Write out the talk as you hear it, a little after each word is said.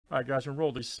All right, guys,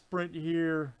 enroll the sprint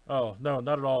here. Oh, no,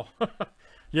 not at all.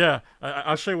 Yeah,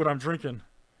 I'll show you what I'm drinking.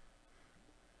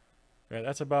 Yeah,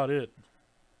 that's about it.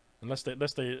 Unless they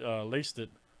laced it.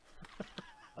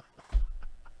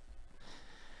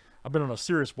 I've been on a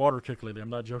serious water kick lately. I'm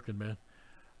not joking, man.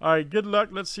 All right, good luck.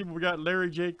 Let's see what we got. Larry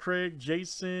J, Craig,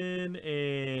 Jason,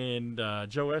 and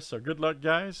Joe S. So good luck,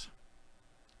 guys.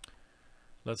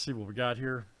 Let's see what we got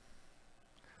here.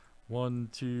 1,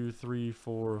 2, 3,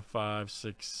 4, 5,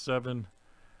 6, 7.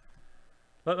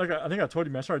 Like I think I told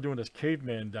you, man. I started doing this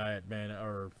caveman diet, man,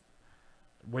 or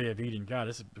way of eating. God,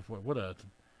 this is what a.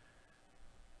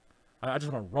 I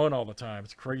just want to run all the time.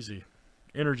 It's crazy.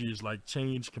 Energy is like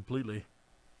changed completely.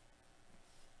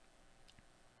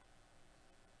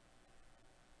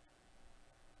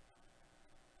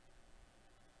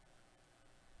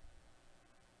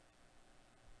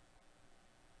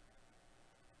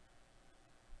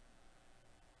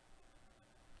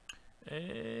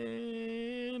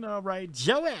 And all right,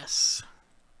 Joe S.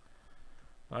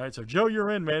 All right, so Joe, you're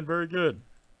in, man. Very good.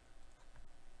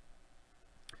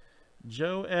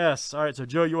 Joe S. All right, so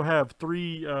Joe, you'll have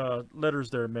 3 letters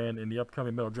there, man, in the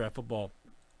upcoming Metal Draft Football.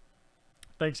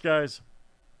 Thanks, guys.